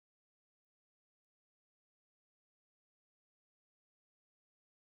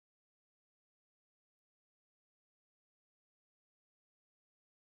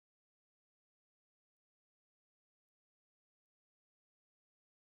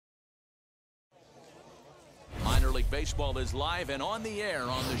Baseball is live and on the air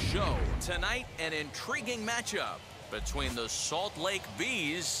on the show. Tonight, an intriguing matchup between the Salt Lake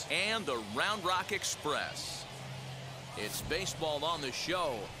Bees and the Round Rock Express. It's baseball on the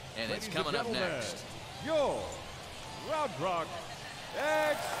show, and it's coming up next. Your Round Rock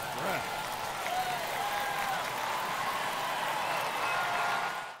Express.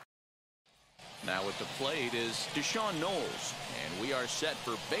 Now at the plate is Deshaun Knowles, and we are set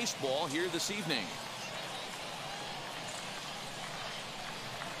for baseball here this evening.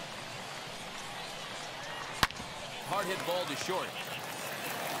 Hard hit ball to short.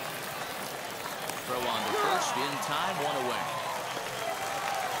 Throw on to first, in time, one away.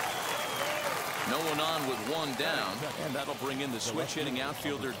 No one on with one down, and that'll bring in the switch hitting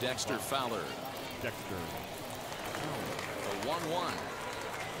outfielder Dexter Fowler. The 1-1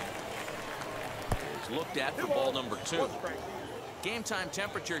 is looked at for ball number 2. Game time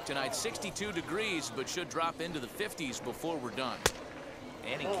temperature tonight 62 degrees, but should drop into the 50s before we're done.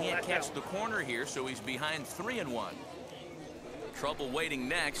 And he can't catch the corner here, so he's behind 3-1. Trouble waiting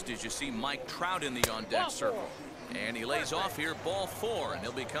next as you see Mike Trout in the on-deck circle. And he lays off here, ball 4, and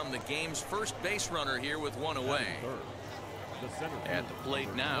he'll become the game's first base runner here with one away. At the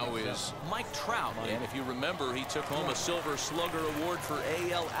plate now is Mike Trout, and if you remember, he took home a Silver Slugger Award for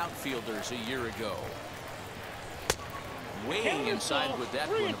AL outfielders a year ago. Way inside with that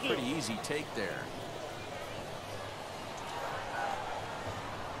one, a pretty easy take there.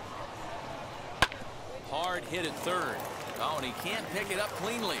 Hard hit at third. Oh, and he can't pick it up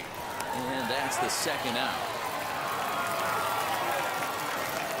cleanly. And that's the second out.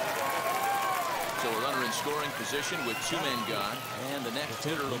 So a runner in scoring position with 2 men gone. And the next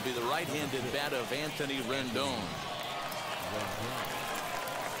hitter will be the right-handed bat of Anthony Rendon.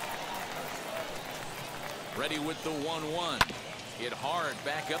 Ready with the 1-1. Hit hard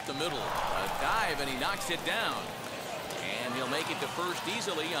back up the middle. A dive, and he knocks it down. And he'll make it to first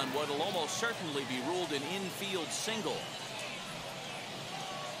easily on what will almost certainly be ruled an infield single.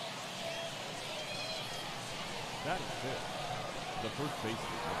 That is it. The first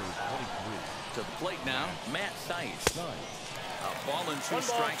baseman, number 23. To the plate now, Matt Thaiss. A ball and 2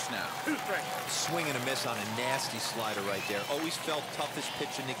 strikes now. Swing and a miss on a nasty slider right there. Always felt toughest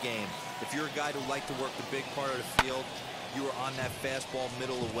pitch in the game. If you're a guy who liked to work the big part of the field, you were on that fastball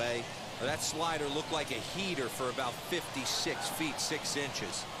middle away. That slider looked like a heater for about 56 feet 6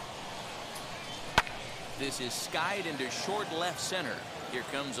 inches. This is skied into short left center. Here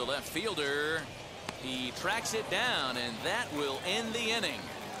comes a left fielder. He tracks it down, and that will end the inning.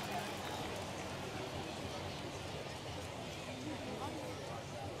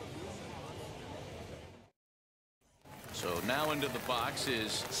 So now into the box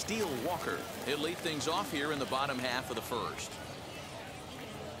is Steele Walker. He'll lead things off here in the bottom half of the first.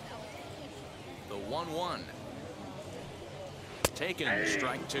 The 1-1. Taken,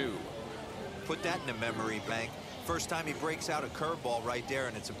 strike 2. Put that in the memory bank. First time he breaks out a curveball right there,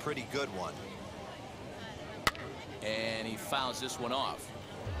 and it's a pretty good one. And he fouls this one off.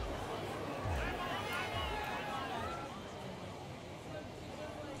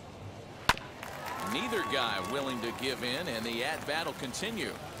 Neither guy willing to give in, and the at-bat will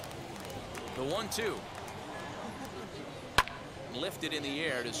continue. The 1-2. Lifted in the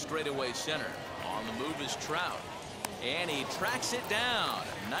air to straightaway center. On the move is Trout. And he tracks it down.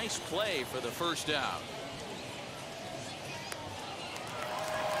 Nice play for the first out.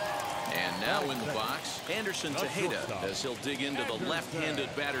 And now in the box, Anderson Tejeda, as he'll dig into the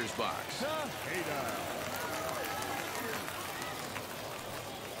left-handed batter's box.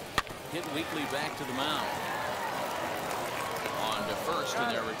 Hit weakly back to the mound. On to first,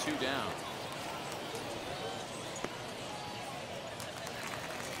 and there were 2 down.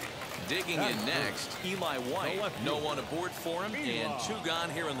 Digging in next, Eli White. No one aboard for him, and 2 gone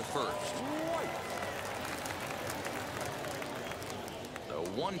here in the first. The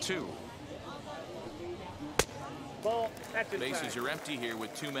 1-2. Bases are empty here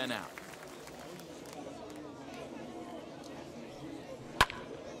with 2 men out.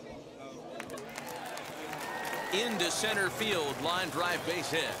 Into center field, line drive base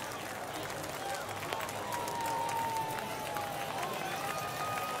hit.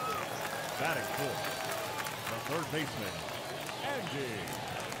 Batting fourth, the third baseman,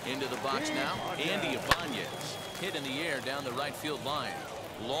 Andy. Into the box now, Andy Ibanez. Hit in the air down the right field line.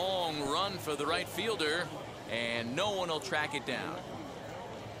 Long run for the right fielder, and no one will track it down.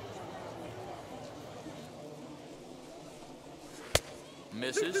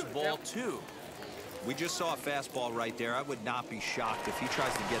 Misses, ball 2. We just saw a fastball right there. I would not be shocked if he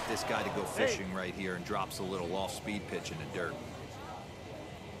tries to get this guy to go fishing right here and drops a little off-speed pitch in the dirt.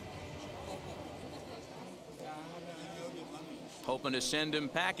 hoping to send him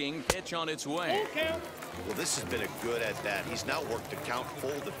packing. Pitch on its way. Well, this has been a good at bat. He's now worked the count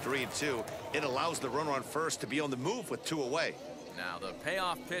full to 3-2. It allows the runner on first to be on the move with 2 away. Now the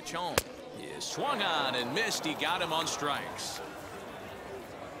payoff pitch home is swung on and missed. He got him on strikes.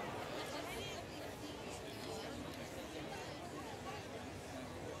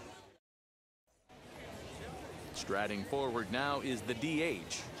 Striding forward now is the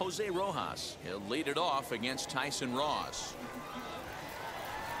DH, Jose Rojas. He'll lead it off against Tyson Ross.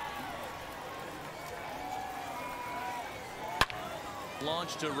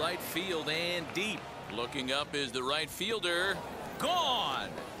 Launch to right field and deep. Looking up is the right fielder. Gone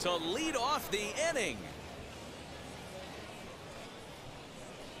to lead off the inning.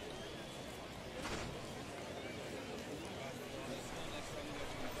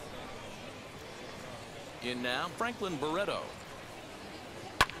 In now, Franklin Barreto.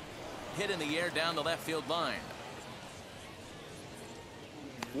 Hit in the air down the left field line.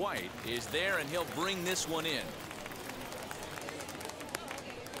 White is there, and he'll bring this one in.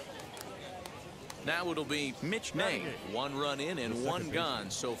 Now it'll be Mitch Ney. 1 run in and 1 gone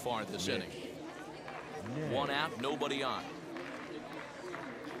so far this inning. 1 out, nobody on.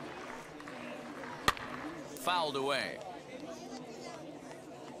 Fouled away.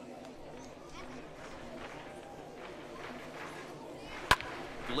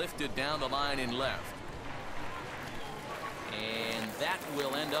 Lifted down the line in left. And that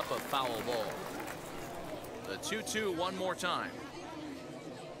will end up a foul ball. The 2-2 one more time.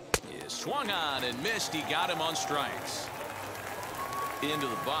 Is swung on and missed. He got him on strikes. Into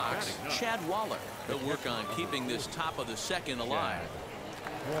the box, Chad Waller. He'll work on keeping this top of the second alive.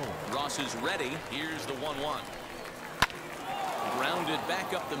 Ross is ready. Here's the 1-1. Grounded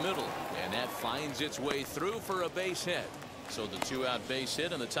back up the middle, and that finds its way through for a base hit. So the 2-out base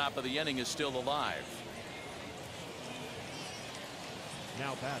hit, and the top of the inning is still alive.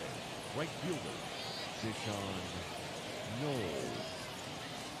 Now batting, right fielder, Deshaun Knowles.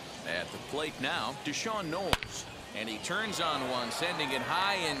 At the plate now, Deshaun Knowles. And he turns on one, sending it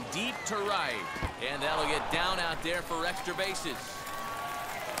high and deep to right. And that'll get down out there for extra bases.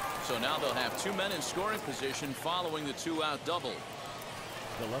 So now they'll have 2 men in scoring position following the 2-out double.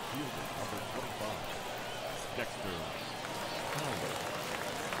 The left fielder, number 25, Dexter Fowler.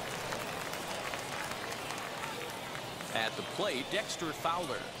 At the plate, Dexter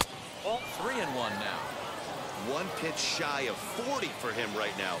Fowler. 3-1 now. 1 pitch shy of 40 for him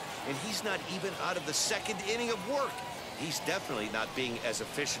right now, and he's not even out of the 2nd inning of work. He's definitely not being as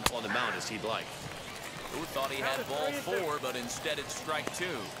efficient on the mound as he'd like. Who thought he had ball 4, but instead it's strike 2.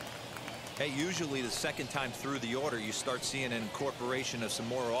 Hey, usually the 2nd time through the order you start seeing an incorporation of some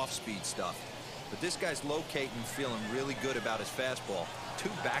more off-speed stuff. But this guy's locating, feeling really good about his fastball. 2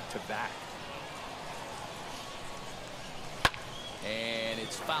 back-to-back. And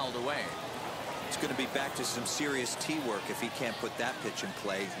it's fouled away. It's going to be back to some serious tee work if he can't put that pitch in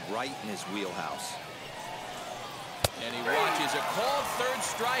play right in his wheelhouse. And he watches a called 3rd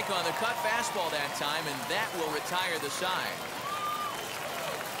strike on the cut fastball that time, and that will retire the side.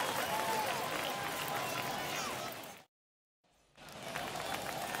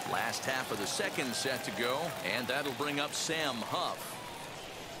 Last half of the 2nd set to go, and that'll bring up Sam Huff.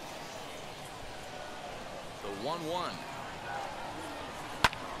 The 1-1.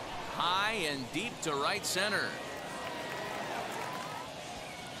 High and deep to right center.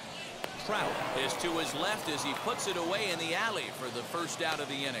 Trout is to his left as he puts it away in the alley for the 1st out of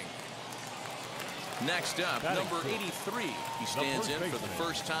the inning. Next up, number 83. He stands in for the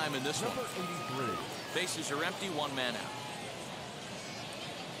 1st time in this one. 83. Bases are empty, 1 man out.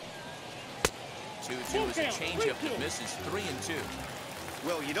 2-2 is a changeup that misses. 3-2.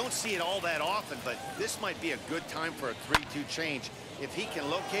 Well, you don't see it all that often, but this might be a good time for a 3-2 change. If he can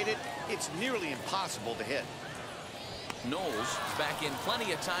locate it, it's nearly impossible to hit. Knowles back in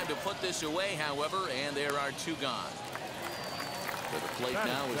plenty of time to put this away, however, and there are 2 gone. To the plate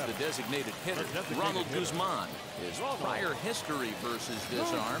now is the designated hitter, Ronald Guzman. His prior history versus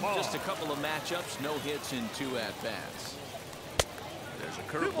this arm, just a couple of matchups, no hits in 2 at-bats. There's a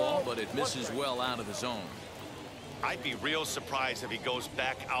curveball, but it misses well out of the zone. I'd be real surprised if he goes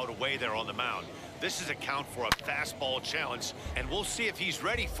back out away there on the mound. This is a count for a fastball challenge, and we'll see if he's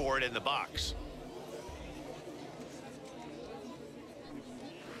ready for it in the box.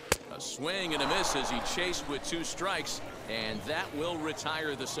 A swing and a miss as he chased with 2 strikes, and that will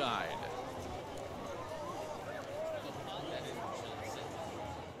retire the side.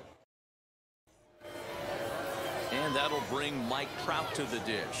 And that'll bring Mike Trout to the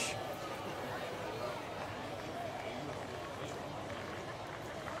dish.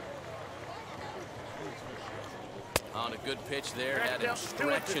 On a good pitch there, had him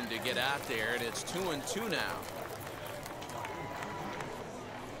stretching to get out there, and it's 2-2 now.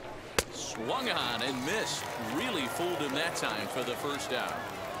 Swung on and missed. Really fooled him that time for the first out.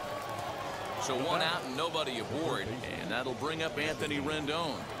 So 1 out and nobody aboard, and that'll bring up Anthony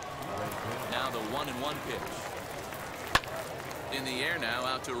Rendon. Now the 1-1 pitch. In the air now,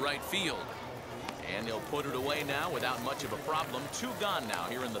 out to right field. And he'll put it away now without much of a problem. 2 gone now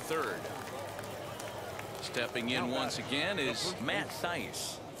here in the third. Stepping in once again is Matt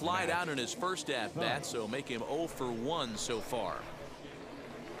Thaiss. Flied out in his first at-bat, so make him 0 for 1 so far.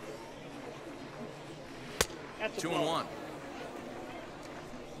 2-1.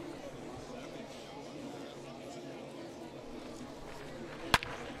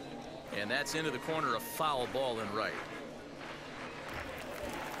 And that's into the corner, a foul ball in right.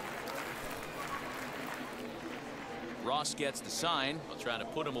 Ross gets the sign. We'll try to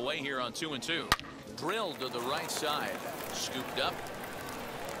put him away here on 2-2. Drilled to the right side. Scooped up.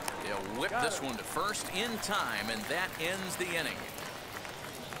 They'll whip this one to first in time, and that ends the inning.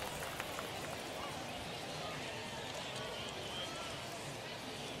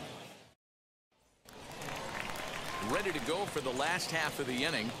 Ready to go for the last half of the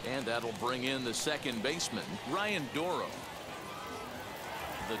inning, and that'll bring in the second baseman, Ryan Doro.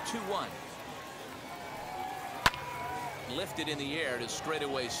 The 2-1. Lifted in the air to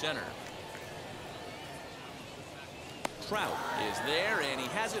straightaway center. Trout is there, and he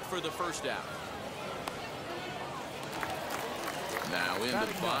has it for the first out. Now into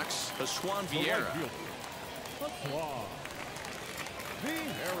the box, Pascual Vieira.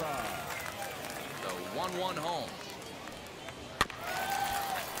 The 1-1 home.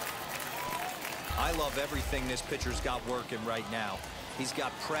 I love everything this pitcher's got working right now. He's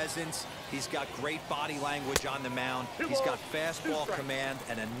got presence. He's got great body language on the mound. He's got fastball command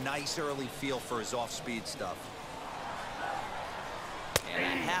and a nice early feel for his off-speed stuff. And a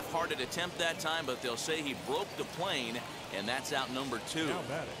half-hearted attempt that time, but they'll say he broke the plane, and that's out number 2.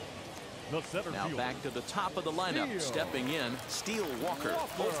 Now back to the top of the lineup. Stepping in, Steele Walker.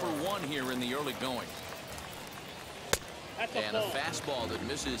 0 for 1 here in the early going. And a fastball that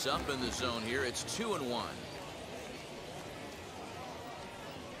misses up in the zone here. It's 2-1.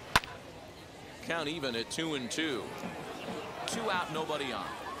 Count even at 2-2. 2 out, nobody on.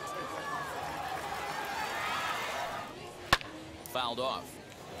 Fouled off.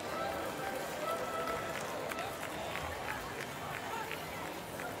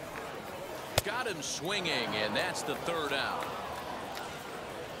 Got him swinging, and that's the third out.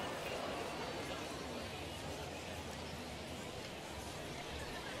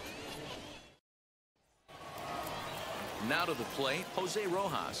 Now to the plate, Jose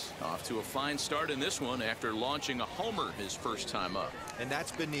Rojas. Off to a fine start in this one after launching a homer his first time up. And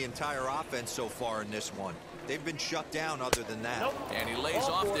that's been the entire offense so far in this one. They've been shut down other than that. And he lays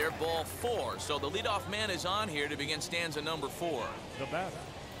off there, ball 4. So the leadoff man is on here to begin stanza number 4. The batter.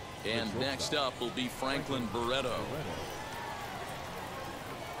 And next up will be Franklin Barreto.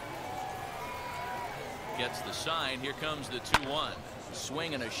 Gets the sign. Here comes the 2-1.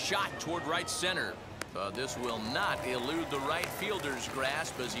 Swing and a shot toward right center. This will not elude the right fielder's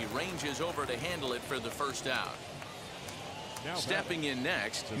grasp as he ranges over to handle it for the first out. Stepping in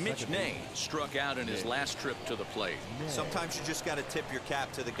next, Mitch Ney struck out in his last trip to the plate. Sometimes you just got to tip your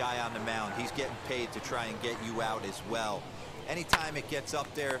cap to the guy on the mound. He's getting paid to try and get you out as well. Anytime it gets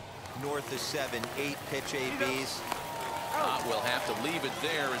up there north of 7, 8 pitch ABs. We'll have to leave it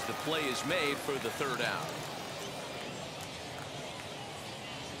there as the play is made for the third out.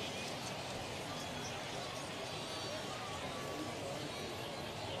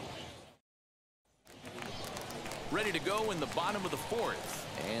 Ready to go in the bottom of the 4th.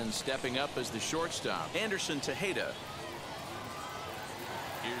 And stepping up as the shortstop, Anderson Tejeda.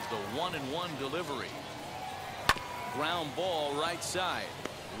 Here's the 1-1 delivery. Ground ball right side.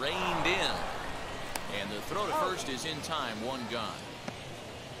 Reined in. And the throw to first is in time. 1 gone.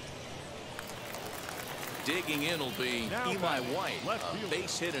 Digging in will be Eli White. A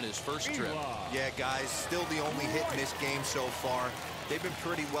base hit in his first trip. Yeah, guys, still the only hit in this game so far. They've been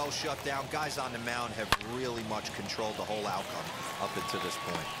pretty well shut down. Guys on the mound have really much controlled the whole outcome up until this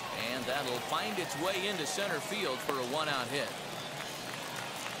point. And that'll find its way into center field for a 1-out hit.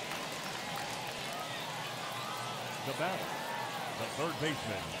 The batter, the third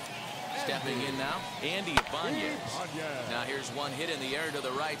baseman. Stepping in now, Andy Ibanez. Now here's one hit in the air to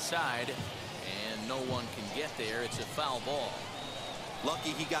the right side, and no one can get there. It's a foul ball.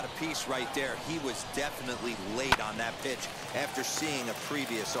 Lucky he got a piece right there. He was definitely late on that pitch after seeing a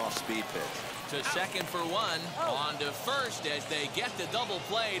previous off-speed pitch. To second for 1. On to first as they get the double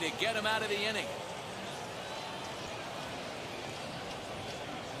play to get him out of the inning.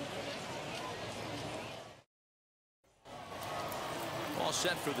 all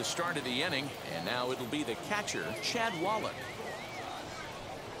set for the start of the inning, and now it'll be the catcher, Chad Wallach.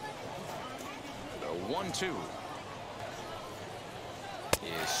 The 1-2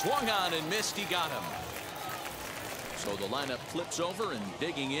 is swung on and missed. He got him. So the lineup flips over, and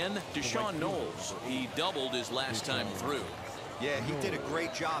digging in, Deshaun Knowles. He doubled his last time through. Yeah, he did a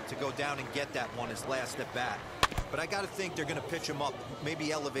great job to go down and get that one his last at bat. But I got to think they're going to pitch him up,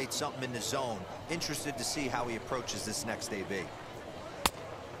 maybe elevate something in the zone. Interested to see how he approaches this next AB.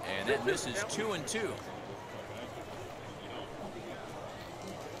 And that misses 2-2.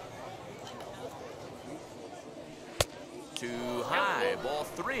 Too high, ball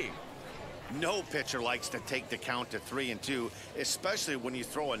 3. No pitcher likes to take the count to 3-2, especially when you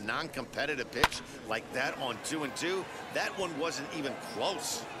throw a non-competitive pitch like that on 2-2. That one wasn't even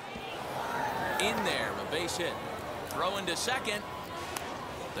close. In there, a base hit. Throw into second.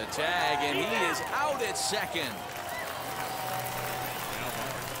 The tag, and he is out at second.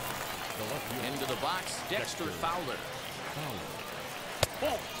 Into the box, Dexter Fowler.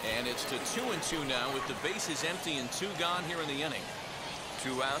 And it's to 2-2 now with the bases empty and 2 gone here in the inning.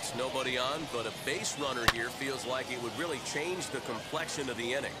 2 outs, nobody on, but a base runner here feels like it would really change the complexion of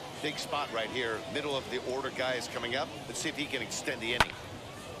the inning. Big spot right here. Middle of the order guy is coming up. Let's see if he can extend the inning.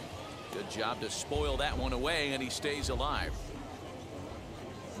 Good job to spoil that one away, and he stays alive.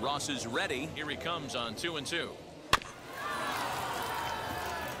 Ross is ready. Here he comes on 2-2.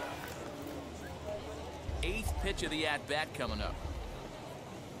 8th pitch of the at-bat coming up.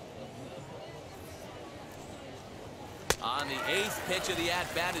 On the 8th pitch of the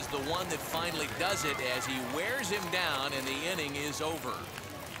at-bat is the one that finally does it as he wears him down, and the inning is over.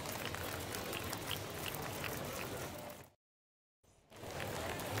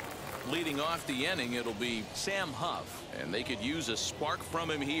 Leading off the inning, it'll be Sam Huff, and they could use a spark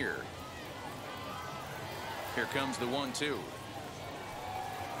from him here. Here comes the 1-2.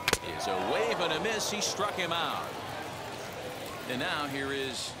 Is a wave and a miss. He struck him out. And now here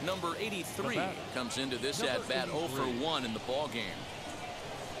is number 83. Comes into this at-bat 0 for 1 in the ball game.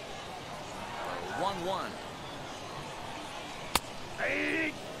 1-1.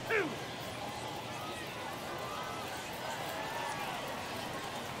 82.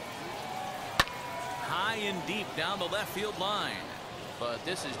 High and deep down the left field line. But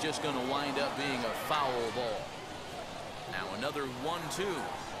this is just going to wind up being a foul ball. Now another 1-2.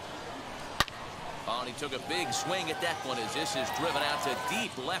 Oh, and he took a big swing at that one as this is driven out to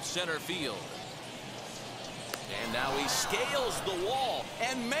deep left center field. And now he scales the wall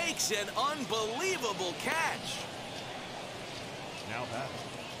and makes an unbelievable catch. Now batting,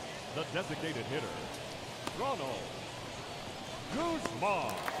 the designated hitter, Ronald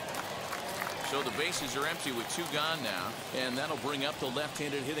Guzman. So the bases are empty with 2 gone now, and that'll bring up the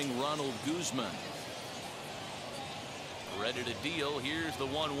left-handed hitting Ronald Guzman. Ready to deal. Here's the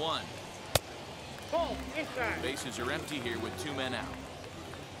 1-1. Bases are empty here with 2 men out.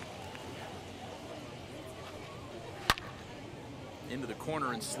 Into the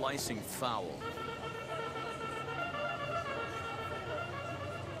corner and slicing foul.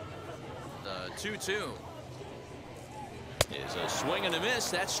 The 2-2 is a swing and a miss.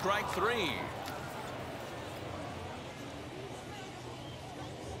 That's strike 3.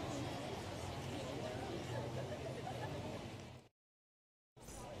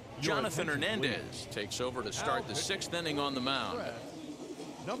 Jonathan Hernandez takes over to start the 6th inning on the mound.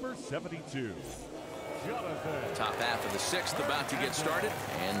 Number 72, Jonathan. Top half of the 6th about to get started,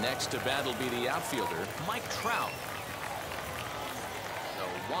 and next to bat will be the outfielder Mike Trout.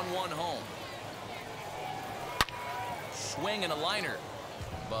 The 1-1 home. Swing and a liner,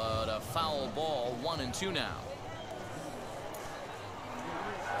 but a foul ball. 1-2 now.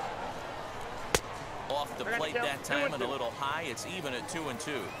 Off the plate that time and a little high. It's even at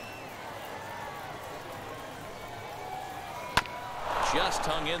 2-2. Just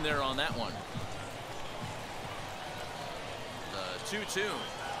hung in there on that one. The 2-2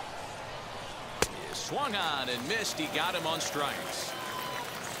 is swung on and missed. He got him on strikes.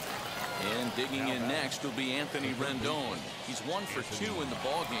 And digging in next will be Anthony Rendon. He's 1 for 2 in the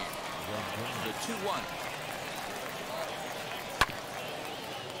ball game. The 2-1.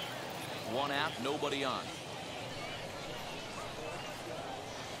 1 out, nobody on.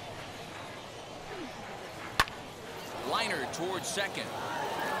 Liner towards second.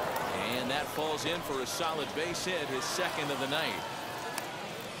 And that falls in for a solid base hit, his 2nd of the night.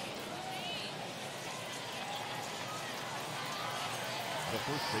 The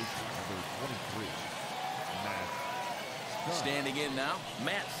first baseman, number 23, Matt. Standing in now,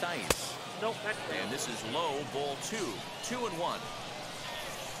 Matt Theis. Nope, and this is low, ball 2. 2-1.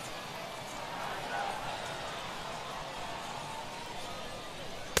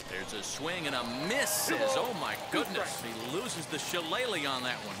 There's a swing and a miss. Oh my goodness. He loses the shillelagh on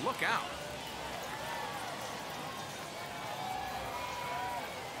that one. Look out.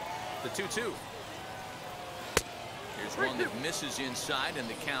 The 2-2. Here's one that misses inside, and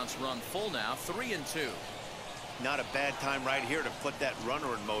the count's run full now. 3-2. Not a bad time right here to put that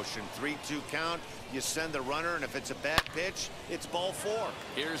runner in motion. 3-2 count. You send the runner, and if it's a bad pitch, it's ball 4.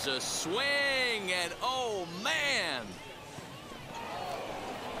 Here's a swing, and oh man,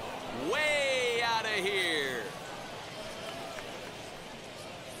 way out of here.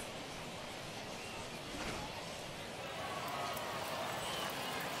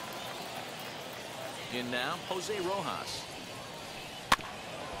 In now, Jose Rojas.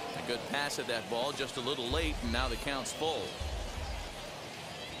 A good pass at that ball, just a little late, and now the count's full.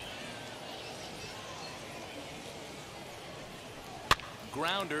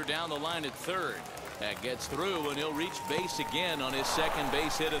 Grounder down the line at third. That gets through, and he'll reach base again on his second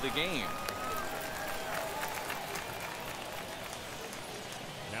base hit of the game.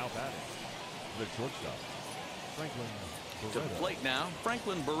 Now batting, the shortstop, Franklin To Barreto. plate now,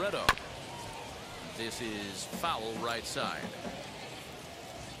 Franklin Barreto. This is foul right side.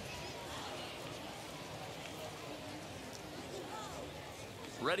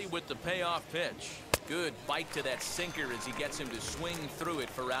 Ready with the payoff pitch. Good bite to that sinker as he gets him to swing through it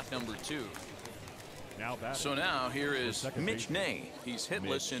for out number 2. Now batting. So now here is second Mitch baseman. Ney. He's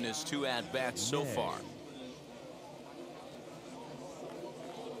hitless in his 2 at-bats so Ney. far.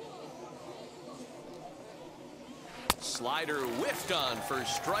 Slider whiffed on for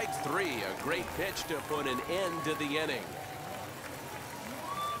strike 3. A great pitch to put an end to the inning.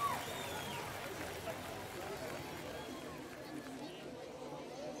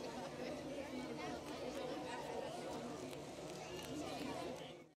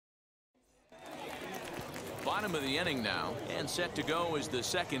 Bottom of the inning now, and set to go is the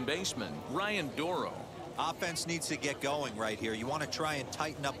second baseman, Ryan Doro. Offense needs to get going right here. You want to try and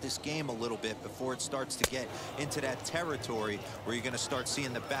tighten up this game a little bit before it starts to get into that territory where you're going to start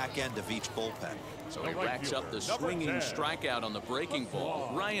seeing the back end of each bullpen. So he racks up the swinging strikeout on the breaking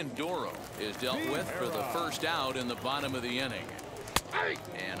ball. Ryan Doro is dealt with for the first out in the bottom of the inning.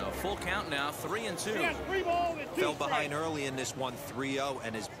 And a full count now, 3-2. Fell behind early in this one, 3-0,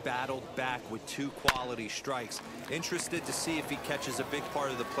 and has battled back with 2 quality strikes. Interested to see if he catches a big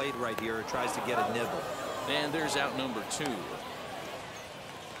part of the plate right here or tries to get a nibble. And there's out number 2.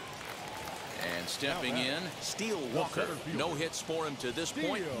 And stepping in, Steele Walker. No hits for him to this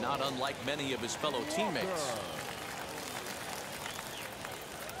point, not unlike many of his fellow teammates.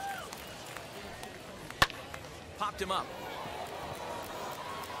 Popped him up.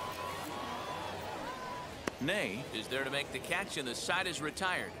 Ney is there to make the catch, and the side is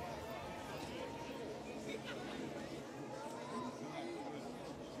retired.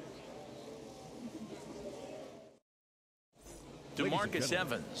 DeMarcus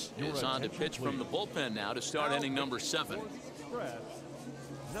Evans is on to pitch from the bullpen now to start inning number 7.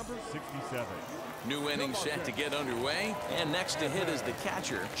 Number 67. New inning set to get underway, and next to hit is the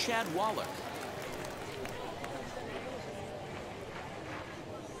catcher, Chad Wallach.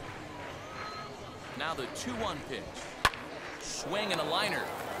 Now the 2-1 pitch. Swing and a liner.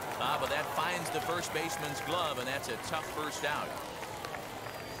 But that finds the first baseman's glove, and that's a tough first out.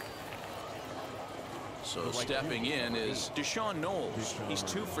 So stepping in is Deshaun Knowles. He's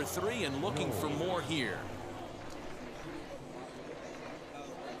 2 for 3 and looking for more here.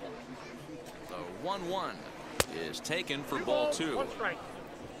 The 1-1 is taken for ball 2.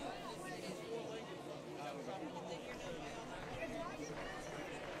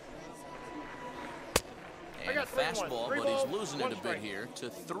 And a fastball, but he's losing it a bit here to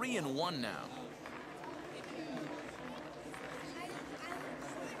 3-1 now.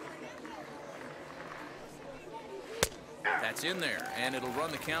 That's in there, and it'll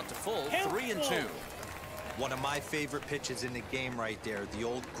run the count to full, 3-2. One of my favorite pitches in the game right there, the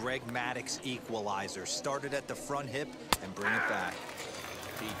old Greg Maddux equalizer. Started at the front hip and bring it back.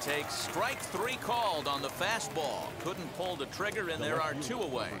 He takes strike 3 called on the fastball. Couldn't pull the trigger, and there are 2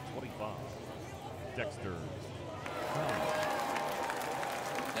 away. 25. Dexter.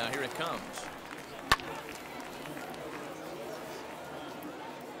 Now here it comes.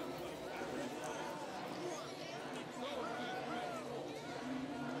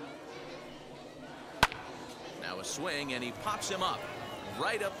 Now a swing, and he pops him up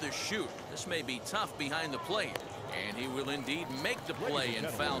right up the chute. This may be tough behind the plate, and he will indeed make the play in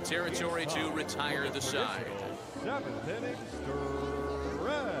foul territory to retire the side. 7th inning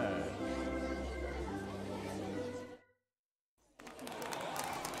stretch.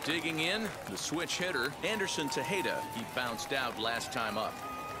 Digging in, the switch hitter, Anderson Tejeda. He bounced out last time up.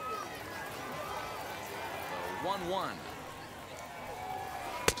 1-1.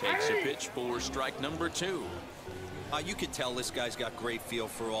 Takes a pitch for strike number 2. You can tell this guy's got great feel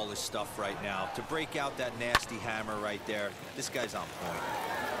for all this stuff right now. To break out that nasty hammer right there, this guy's on point.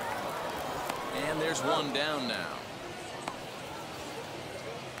 And there's one down now.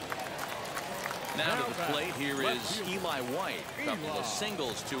 Now to the plate, here is Eli White. A couple of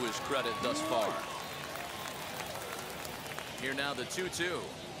singles to his credit thus far. Here now the 2-2.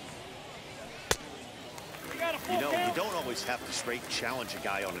 You know, you don't always have to straight challenge a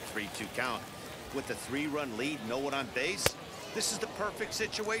guy on a 3-2 count. With the 3-run lead, no one on base, this is the perfect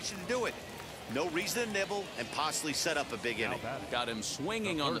situation to do it. No reason to nibble and possibly set up a big inning. Got him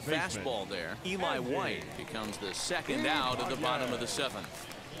swinging on the fastball there. Eli White becomes the second out of the bottom of the 7th.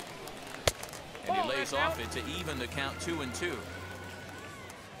 And he lays off it to even the count 2-2.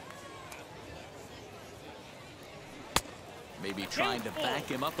 Maybe trying to back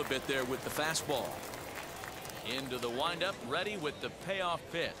him up a bit there with the fastball. Into the windup, ready with the payoff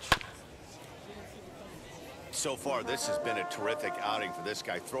pitch. So far, this has been a terrific outing for this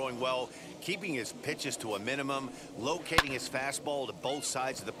guy. Throwing well, keeping his pitches to a minimum, locating his fastball to both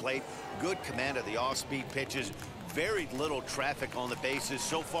sides of the plate, good command of the off-speed pitches, very little traffic on the bases.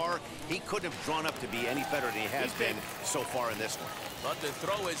 So far, he couldn't have drawn up to be any better than he has been so far in this one. But the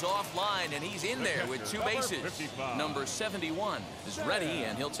throw is offline, and he's in there with 2 bases. Number 71 is ready,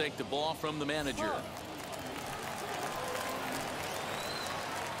 and he'll take the ball from the manager.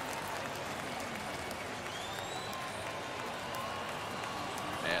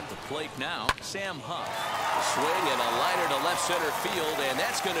 At the plate now, Sam Huff. A swing and a liner to left center field, and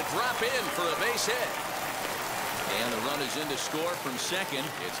that's going to drop in for a base hit. And the run is in to score from second.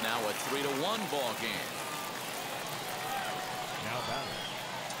 It's now a 3-1 ball game. Now batting,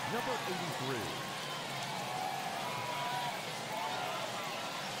 number 83.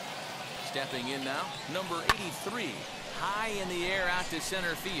 Stepping in now, number 83. High in the air out to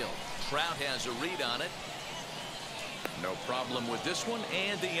center field. Trout has a read on it. No problem with this one,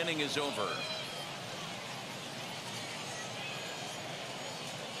 and the inning is over.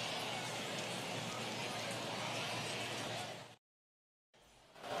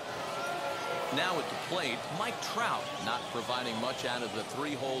 Now at the plate, Mike Trout not providing much out of the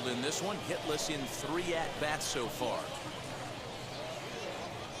 3-hole in this one. Hitless in 3 at-bats so far.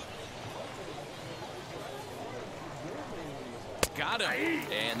 Got him.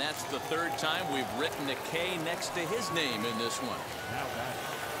 And that's the 3rd time we've written a K next to his name in this one.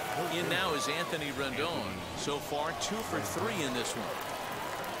 In now is Anthony Rendon. So far 2 for 3 in this one.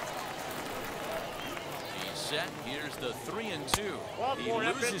 He's set. Here's the 3-2. He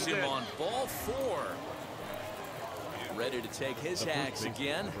loses him on ball 4. Ready to take his axe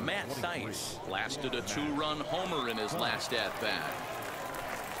again. Matt Theis blasted a 2-run homer in his last at-bat.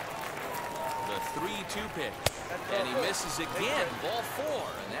 The 3-2 pitch. And he misses again. Ball 4.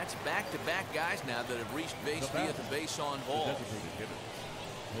 And that's back-to-back guys now that have reached base via the base on ball.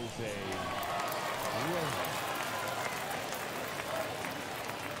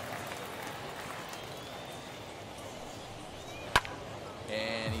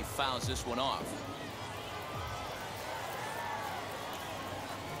 And he fouls this one off.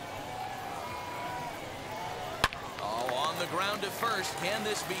 The ground to first. Can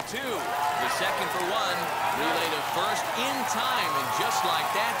this be 2? The second for 1. Relay to first in time, and just like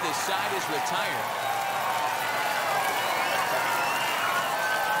that, this side is retired.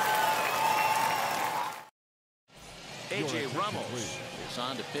 A.J. Ramos is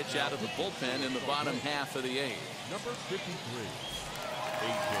on to pitch out of the bullpen in the bottom half of the 8th. Number 53.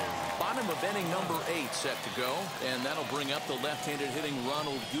 A.J. Bottom of inning number 8 set to go, and that'll bring up the left-handed hitting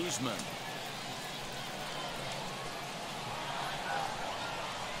Ronald Guzman.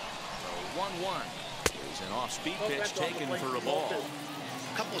 So 1-1. Here's an off-speed pitch taken for a ball.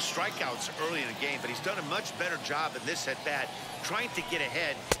 A couple of strikeouts early in the game, but he's done a much better job in this at-bat trying to get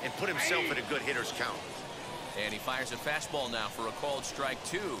ahead and put himself in a good hitter's count. And he fires a fastball now for a called strike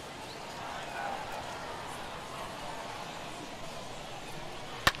 2.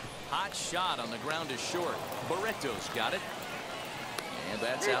 Hot shot on the ground is short. Barreto's got it. And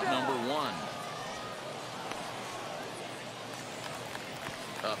that's out number 1.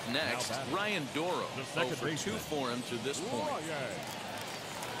 Up next, Ryan Doro. 0 for 2 for him to this point.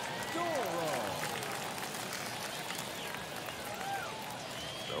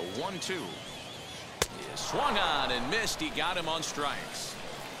 The 1-2. He is swung on and missed. He got him on strikes.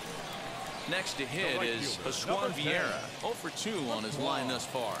 Next to hit is Pascual Vieira. 0 for 2 on his line thus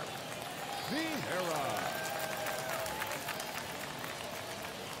far.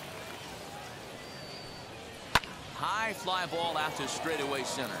 High fly ball out to straightaway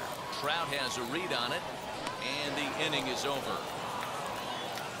center. Trout has a read on it. And the inning is over.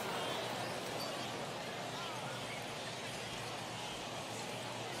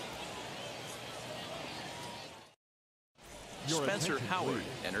 Spencer Howard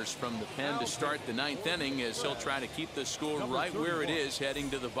enters from the pen to start the ninth inning as he'll try to keep the score right where it is heading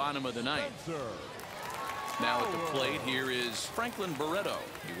to the bottom of the ninth. Now at the plate here is Franklin Barreto.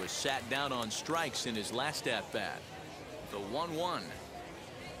 He was sat down on strikes in his last at bat. The 1-1.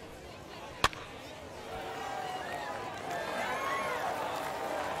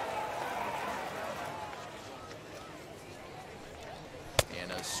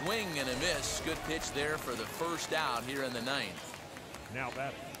 And a swing and a miss. Good pitch there for the first out here in the ninth. Now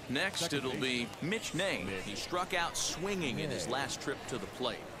batting. Next it'll be Mitch Ney. He struck out swinging in his last trip to the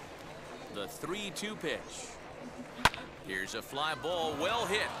plate. The 3-2 pitch. Here's a fly ball, well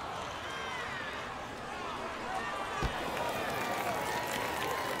hit.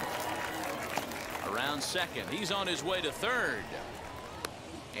 Around second. He's on his way to third.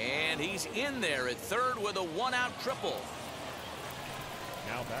 And he's in there at third with a one-out triple.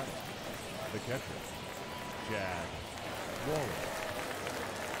 Now batting. The catcher, Chad Waller.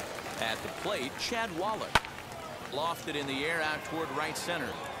 At the plate, Chad Waller. Lofted in the air out toward right center.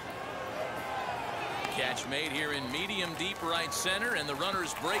 Catch made here in medium deep right center, and the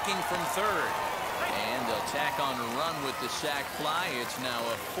runner's breaking from third. And they'll tack on a run with the sac fly. It's now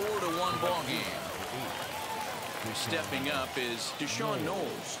a 4-1 ball game. Stepping up is Deshaun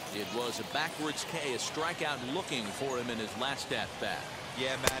Knowles. It was a backwards K, a strikeout looking for him in his last at bat.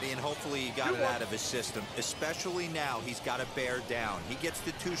 Yeah, Matty, and hopefully he got it out of his system. Especially now, he's got to bear down. He gets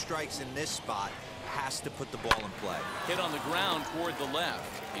the 2 strikes in this spot, has to put the ball in play. Hit on the ground toward the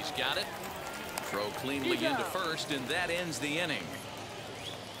left. He's got it. Throw cleanly into first, and that ends the inning.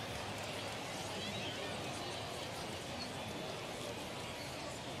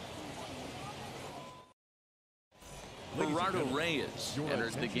 Gerardo Reyes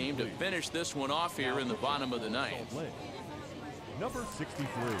enters the game to finish this one off here in the bottom of the ninth. Number 63.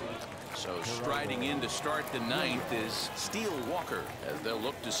 So striding in to start the ninth is Steele Walker as they'll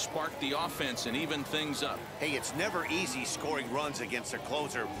look to spark the offense and even things up. Hey, it's never easy scoring runs against a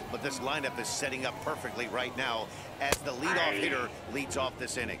closer, but this lineup is setting up perfectly right now as the leadoff hitter leads off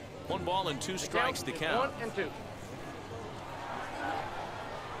this inning. 1 ball and 2 strikes to count. 1-2.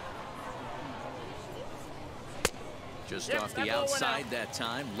 Just off the outside that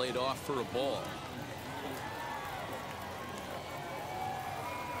time, laid off for a ball.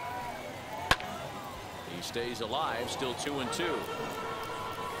 He stays alive, still 2-2.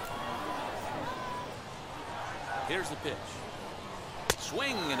 Here's the pitch.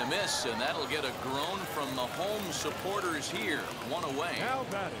 Swing and a miss, and that'll get a groan from the home supporters here. 1 away. Now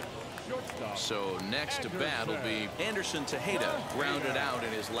batting. Shortstop. So next to bat will be Anderson Tejeda, grounded out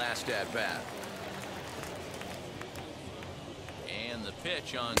in his last at bat. And the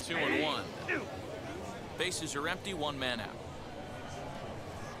pitch on 2-1. Bases are empty, 1 man out.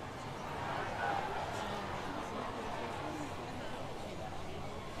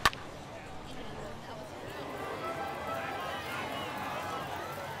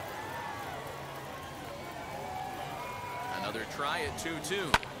 Another try at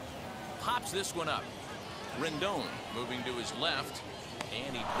 2-2. Pops this one up. Rendon moving to his left,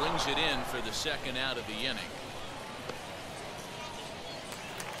 and he brings it in for the second out of the inning.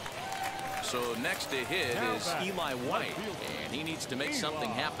 So next to hit is Eli White, and he needs to make something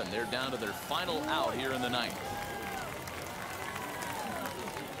happen. They're down to their final out here in the ninth.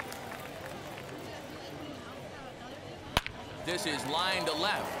 This is line to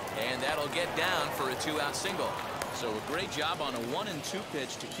left, and that'll get down for a 2-out single. So a great job on a 1-2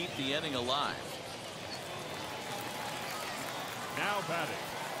 pitch to keep the inning alive. Now batting.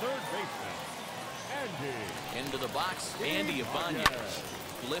 Third baseman, Andy. Into the box, Andy Ibanez.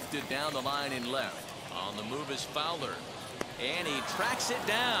 Lifted down the line in left. On the move is Fowler. And he tracks it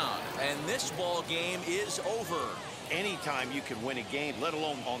down. And this ball game is over. Anytime you can win a game, let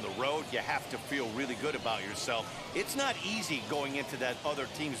alone on the road, you have to feel really good about yourself. It's not easy going into that other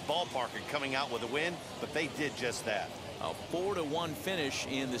team's ballpark and coming out with a win, but they did just that. A 4-1 finish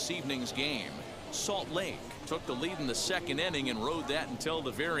in this evening's game. Salt Lake took the lead in the second inning and rode that until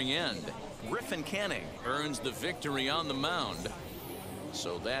the very end. Griffin Canning earns the victory on the mound.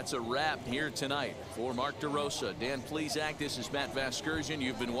 So that's a wrap here tonight. For Mark DeRosa, Dan Plesac, this is Matt Vasgersian.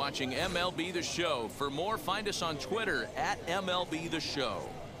 You've been watching MLB The Show. For more, find us on Twitter at MLB The Show.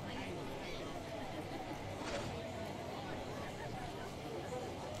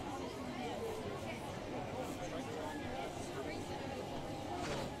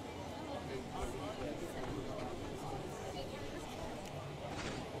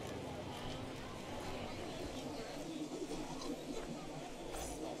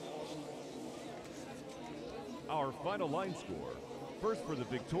 Our final line score. First for the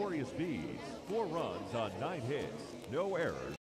victorious Bees, 4 runs on 9 hits, no errors.